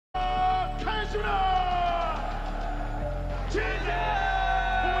나왔습니다. 진짜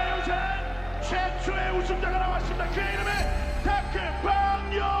우회우전 최초의 우승자가 나왔습니다. 그 이름은 다크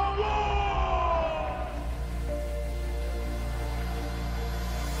박영우.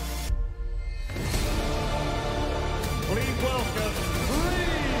 Please welcome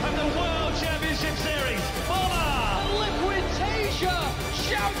and the World Championship Series Bomber Liquidation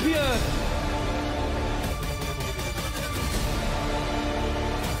Champion.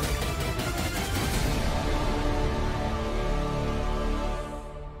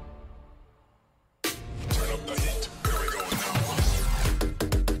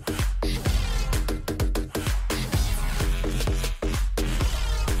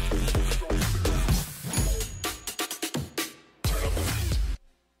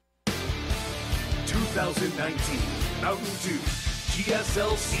 2019 Mountain Dew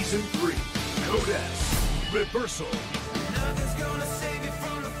GSL Season 3 Code S Reversal.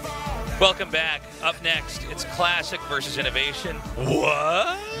 Welcome back. Up next, it's Classic versus Innovation.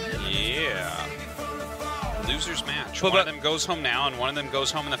 What? Yeah. Losers match. One of them goes home now, and one of them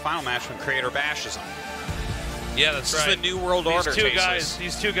goes home in the final match when Creator bashes them. Yeah, that's right. This is the new world order.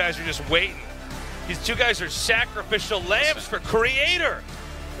 These two guys are just waiting. These two guys are sacrificial lambs for Creator.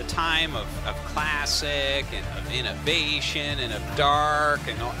 The time of Classic and of Innovation and of Dark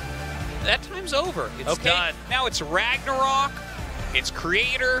and all, that time's over. It's done. Now it's Ragnarok. It's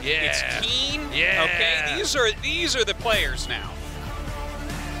Creator. Yeah. It's Keen. Yeah. Okay. These are the players now.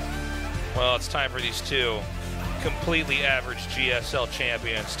 Well, it's time for these two completely average GSL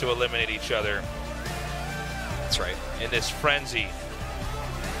champions to eliminate each other. That's right. In this frenzy.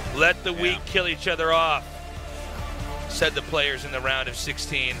 Let the weak kill each other off, said the players in the round of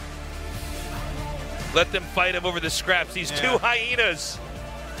 16. Let them fight him over the scraps. These two hyenas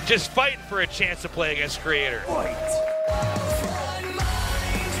just fighting for a chance to play against Creator.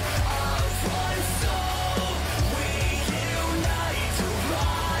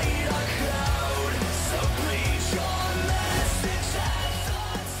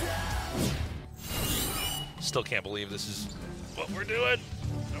 Still can't believe this is what we're doing.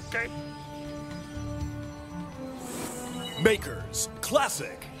 Okay. Makers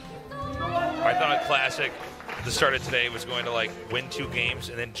Classic. I thought Classic, the start of today, was going to like win 2 games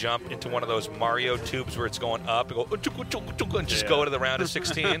and then jump into one of those Mario tubes where it's going up and go and just go to the round of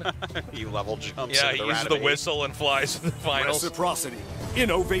 16. He level jumps. Yeah, he uses the whistle and flies to the finals. Reciprocity.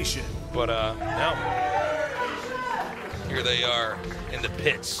 Innovation. But no. Here they are in the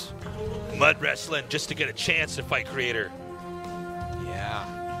pits, mud wrestling just to get a chance to fight Creator. Yeah.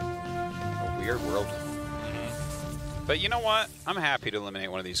 A weird world. But you know what? I'm happy to eliminate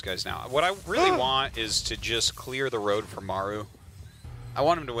one of these guys now. What I really want is to just clear the road for Maru. I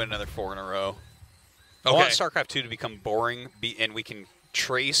want him to win another 4 in a row. I want StarCraft 2 to become boring, and we can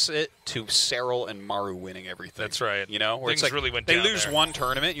trace it to Serral and Maru winning everything. That's right. You know, where Things it's like really went they down lose there. one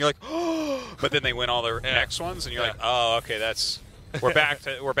tournament, and you're like, oh, but then they win all their next ones, and you're like, oh, okay, that's we're back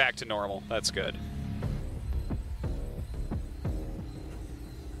to normal. That's good.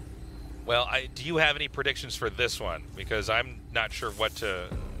 Well, do you have any predictions for this one? Because I'm not sure what to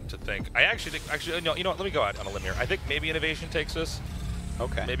think. I actually think, no, you know what, let me go out on a limb here. I think maybe Innovation takes this.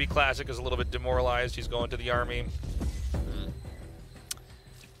 Okay. Maybe Classic is a little bit demoralized. He's going to the Army.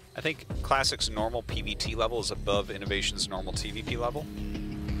 I think Classic's normal PvT level is above Innovation's normal TVP level.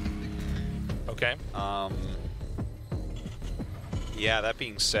 Okay. Yeah, that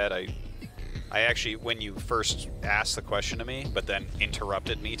being said, I actually, when you first asked the question to me, but then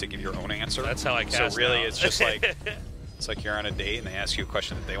interrupted me to give your own answer. That's how I cast. So really, now. it's just like it's like you're on a date and they ask you a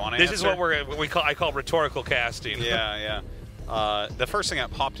question that they want to answer. This is what I call rhetorical casting. Yeah, yeah. The first thing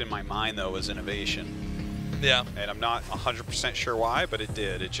that popped in my mind though was Innovation. Yeah. And I'm not 100% sure why, but it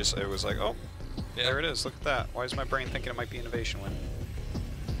did. It was like, oh, there it is. Look at that. Why is my brain thinking it might be Innovation win?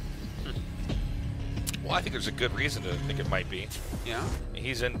 Well, I think there's a good reason to think it might be. Yeah.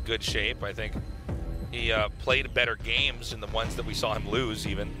 He's in good shape. I think he played better games in the ones that we saw him lose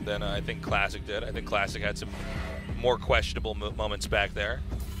even than I think Classic did. I think Classic had some more questionable moments back there.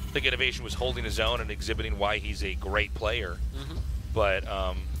 I think Innovation was holding his own and exhibiting why he's a great player. But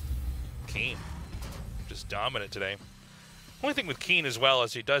Keen, just dominant today. Only thing with Keen as well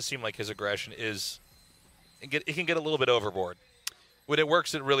is he does seem like his aggression is, it can get a little bit overboard. When it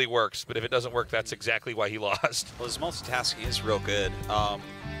works, it really works. But if it doesn't work, that's exactly why he lost. Well, his multitasking is real good.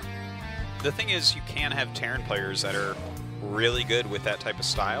 The thing is, you can have Terran players that are really good with that type of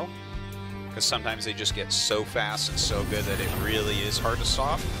style, because sometimes they just get so fast and so good that it really is hard to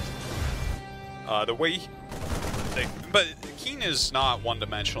stop. But Keen is not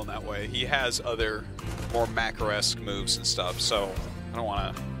one-dimensional in that way. He has other more macro-esque moves and stuff, so I don't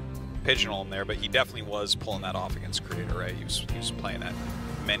want to pigeonhole him there, but he definitely was pulling that off against Creator, right? He was playing that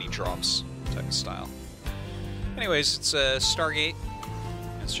many drops type of style. Anyways, it's Stargate.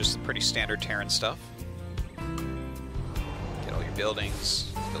 It's just pretty standard Terran stuff. Get all your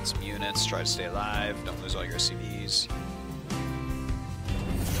buildings, build some units, try to stay alive, don't lose all your SCVs.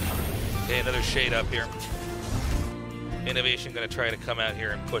 Okay, another shade up here. Innovation going to try to come out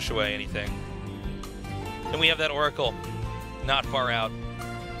here and push away anything. And we have that Oracle not far out.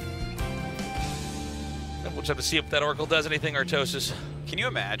 And we'll just have to see if that Oracle does anything, Artosis. Can you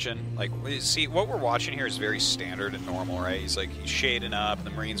imagine? Like, see, what we're watching here is very standard and normal, right? He's shading up, and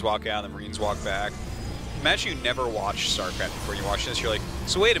the Marines walk out, and the Marines walk back. Imagine you never watched StarCraft before you watch this. You're like,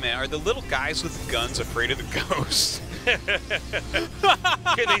 so wait a minute, are the little guys with guns afraid of the ghost?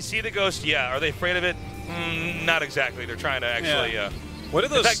 Can they see the ghost? Yeah. Are they afraid of it? Not exactly. They're trying to actually... What are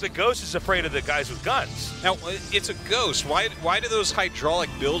those? In fact, the ghost is afraid of the guys with guns. Now, it's a ghost. Why do those hydraulic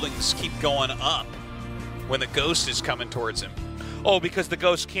buildings keep going up when the ghost is coming towards him? Oh, because the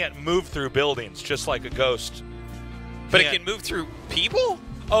ghost can't move through buildings, just like a ghost. But it can move through people?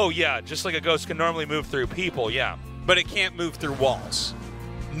 Oh, yeah, just like a ghost can normally move through people, yeah. But it can't move through walls?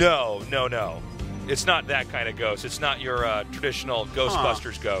 No. It's not that kind of ghost. It's not your traditional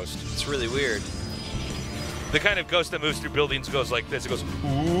Ghostbusters ghost. It's really weird. The kind of ghost that moves through buildings goes like this. It goes, ooh.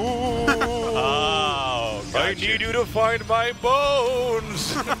 Oh, gotcha. I need you to find my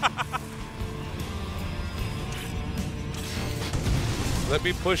bones. Let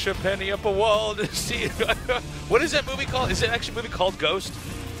me push a penny up a wall to see. What is that movie called? Is it actually a movie called Ghost?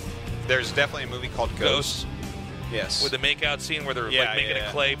 There's definitely a movie called Ghost. Yes. With the make-out scene where they're making a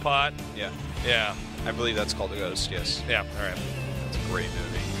clay pot. Yeah. Yeah. I believe that's called Ghost, yes. Yeah, all right. It's a great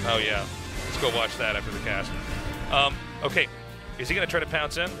movie. Oh, yeah. Let's go watch that after the cast. Okay. Is he going to try to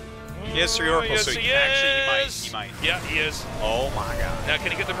pounce in? Yes, sir, Oracle. Yes, so he actually, is. he might. Yeah, he is. Oh, my God. Now,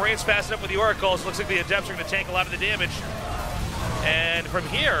 can he get the Marines fast enough with the Oracles? Looks like the Adepts are going to tank a lot of the damage. And from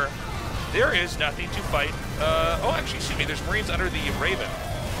here, there is nothing to fight. Oh, actually, excuse me. There's Marines under the Raven.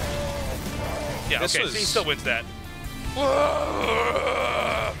 Yeah, okay. So he still wins that.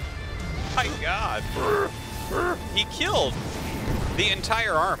 My God. He killed the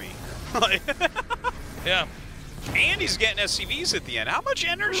entire army. Yeah. And he's getting SCVs at the end. How much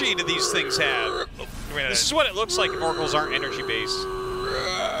energy do these things have? This is what it looks like if Oracles aren't energy-based.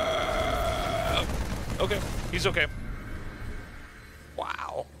 Okay. He's okay.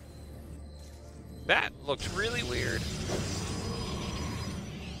 Wow. That looked really weird.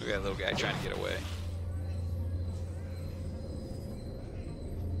 Look at that little guy trying to get away.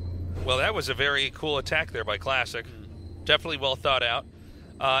 Well, that was a very cool attack there by Classic. Definitely well thought out.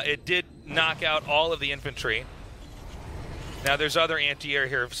 It did knock out all of the infantry. Now, there's other anti-air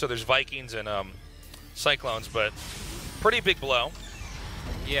here, so there's Vikings and Cyclones, but pretty big blow.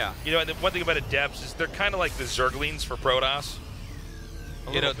 Yeah. You know, and the one thing about Adepts is they're kind of like the Zerglings for Protoss.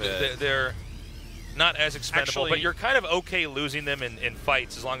 They're not as expendable, but you're kind of okay losing them in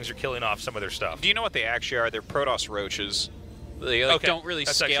fights as long as you're killing off some of their stuff. Do you know what they actually are? They're Protoss roaches. They don't really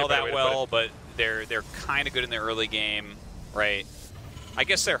scale that well, but they're kind of good in the early game, right? I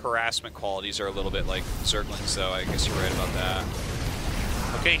guess their harassment qualities are a little bit like Zerglings, though. I guess you're right about that.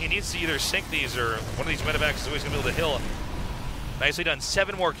 Okay, he needs to either sink these or one of these medevacs is always going to be able to heal him. Nicely done.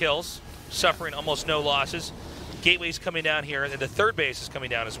 7 more kills, suffering almost no losses. Gateway's coming down here, and the third base is coming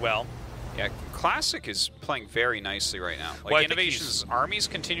down as well. Yeah, Classic is playing very nicely right now. Like, Innovation's army's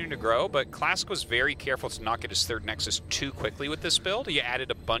continuing to grow, but Classic was very careful to not get his third Nexus too quickly with this build. He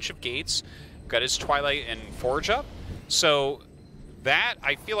added a bunch of gates, got his Twilight and Forge up. So that,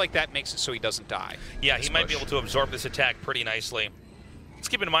 I feel like that makes it so he doesn't die. Yeah, he might be able to absorb this attack pretty nicely. Let's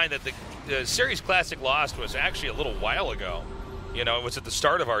keep in mind that the Series Classic lost was actually a little while ago. You know, it was at the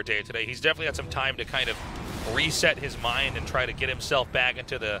start of our day today. He's definitely had some time to kind of reset his mind and try to get himself back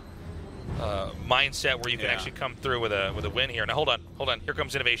into the mindset where you can actually come through with a win here. Now, hold on. Here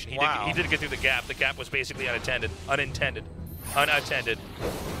comes Innovation. He did get through the gap. The gap was basically unattended.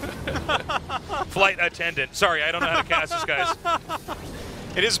 Flight attendant. Sorry, I don't know how to cast this, guys.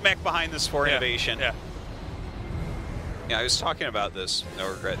 It is mech behind this for Innovation. Yeah. Yeah, I was talking about this, no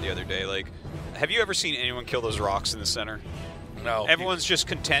regret, the other day. Like, have you ever seen anyone kill those rocks in the center? No. Everyone's just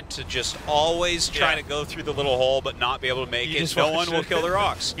content to just always try to go through the little hole but not be able to make it. No one will kill the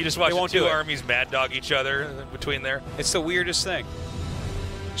rocks. You just watch the two armies mad dog each other between there. It's the weirdest thing.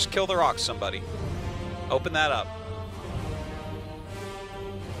 Just kill the rocks, somebody. Open that up.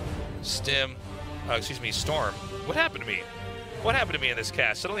 Storm. What happened to me? What happened to me in this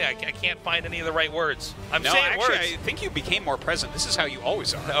cast? Suddenly I can't find any of the right words. I'm saying words. I think you became more present. This is how you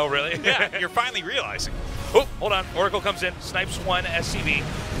always are. Oh, really? Yeah, you're finally realizing. Oh, hold on. Oracle comes in, snipes one SCV.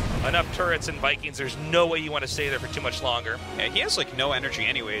 Enough turrets and Vikings. There's no way you want to stay there for too much longer. Yeah, he has like no energy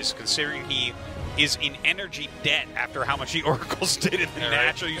anyways, considering he is in energy debt after how much the Oracles did in the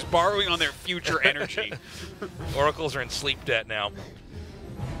natural. He's borrowing on their future energy. Oracles are in sleep debt now.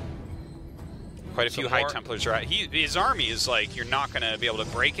 Quite a few High Templars are out. His army is like, you're not going to be able to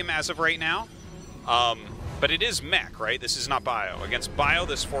break him as of right now. But it is mech, right? This is not bio. Against bio,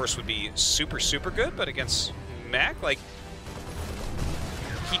 this force would be super, super good, but against mech, like,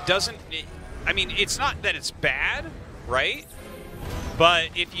 he doesn't... I mean, it's not that it's bad, right? But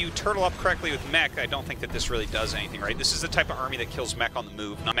if you turtle up correctly with mech, I don't think that this really does anything, right? This is the type of army that kills mech on the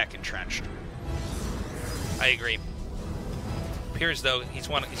move, not mech entrenched. I agree. Appears, though, he's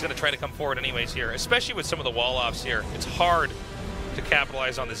going to try to come forward anyways here, especially with some of the wall-offs here. It's hard to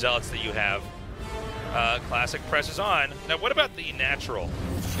capitalize on the Zealots that you have. Classic presses on. Now, what about the natural?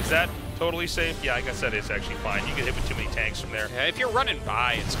 Is that totally safe? Yeah, I guess that is actually fine. You get hit with too many tanks from there. Yeah, if you're running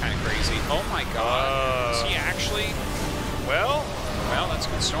by, it's kind of crazy. Oh my god. Is he actually... Well, that's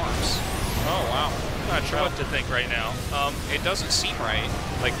good storms. Oh, wow. I'm not sure what to think right now. It doesn't seem right.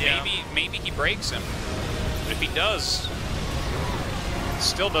 Like, maybe he breaks him. But if he does, it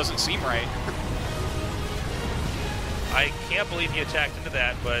still doesn't seem right. I can't believe he attacked into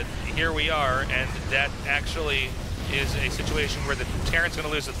that, but here we are, and that actually is a situation where the Terran's going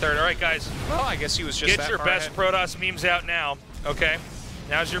to lose the third. All right, guys. Well, I guess he was just Get your best ahead. Protoss memes out now, okay?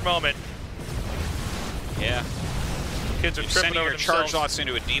 Now's your moment. Yeah. Kids are tripping over your charge lots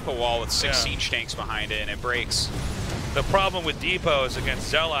into a depot wall with 6 siege tanks behind it, and it breaks. The problem with depots against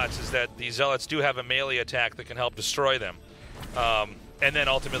Zealots is that the Zealots do have a melee attack that can help destroy them, and then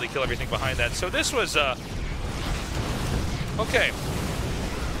ultimately kill everything behind that. So this was... Okay.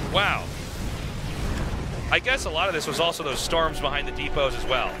 Wow. I guess a lot of this was also those storms behind the depots as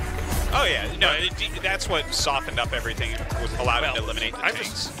well. Oh, yeah. No, right? That's what softened up everything, was allowed him to eliminate the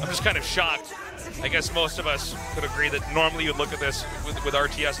tanks. I'm just kind of shocked. I guess most of us could agree that normally you'd look at this with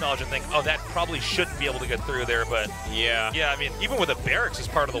RTS knowledge and think, oh, that probably shouldn't be able to get through there, but... Yeah. Yeah, I mean, even with a barracks as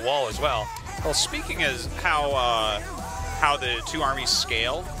part of the wall as well. Well, speaking as how the two armies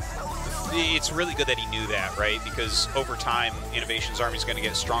scale... It's really good that he knew that, right? Because over time, Innovation's army is going to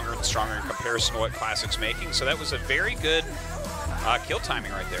get stronger and stronger in comparison to what Classic's making. So that was a very good kill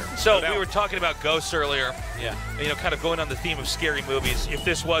timing right there. So we were talking about ghosts earlier. Yeah. You know, kind of going on the theme of scary movies. If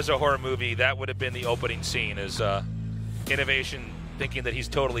this was a horror movie, that would have been the opening scene, is Innovation thinking that he's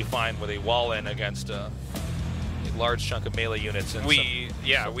totally fine with a wall-in against a large chunk of melee units. And we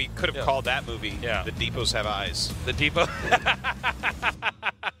could have called that movie The Depots Have Eyes. The Depot...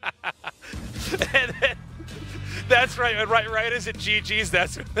 And then, that's right. Right as it GG's,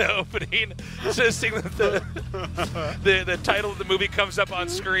 that's the opening. Insisting that the title of the movie comes up on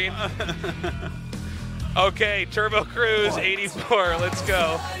screen. Okay, Turbo Cruise 84. Let's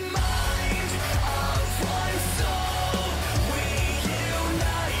go.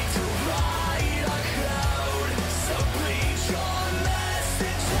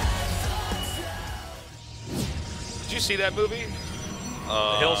 Did you see that movie?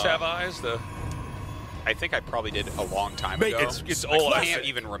 The Hills Have Eyes. I think I probably did a long time ago. It's old. I can't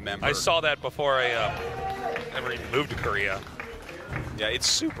even remember. I saw that before I ever even moved to Korea. Yeah, it's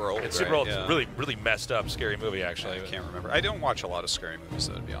super old. It's super old. Yeah. It's really messed up, scary movie, actually. I can't remember. I don't watch a lot of scary movies,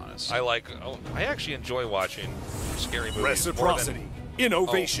 though, to be honest. I actually enjoy watching scary movies. Reciprocity.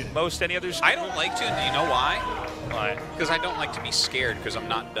 Innovation. Most any others. I don't like to, and you know why? Why? Because I don't like to be scared, because I'm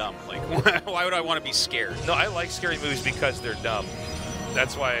not dumb. Like, why would I want to be scared? No, I like scary movies because they're dumb.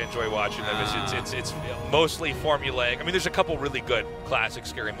 That's why I enjoy watching them. It's mostly formulaic. I mean, there's a couple really good classic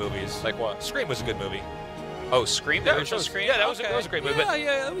scary movies. Like what? Scream was a good movie. Oh, Scream? The original Scream? Yeah, that was a great movie.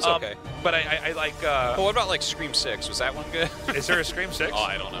 Yeah, that was okay. But I like... well, what about, like, Scream 6? Was that one good? Is there a Scream 6? Oh,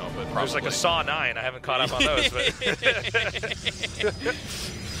 I don't know, but probably. There's like a Saw 9. I haven't caught up on those.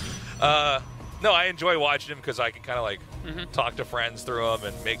 But no, I enjoy watching them because I can kind of, like, talk to friends through them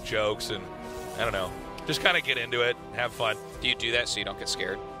and make jokes and, I don't know, just kind of get into it, have fun. Do you do that so you don't get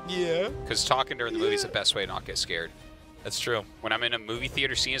scared? Yeah. Because talking during the movie is the best way to not get scared. That's true. When I'm in a movie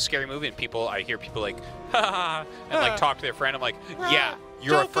theater seeing a scary movie and I hear people like, ha ha ha, and like talk to their friend, I'm like, yeah,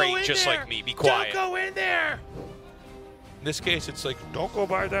 you're afraid just like me, be quiet. Don't go in there. In this case, it's like, don't go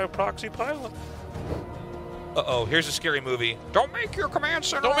by that proxy pilot. Uh-oh, here's a scary movie. Don't make your command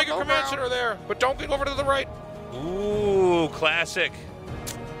center. Don't make your command center there, but don't get over to the right. Ooh, classic.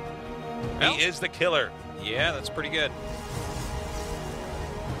 Well, he is the killer. Yeah, that's pretty good.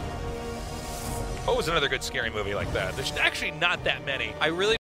 What was another good scary movie like that? There's actually not that many. I really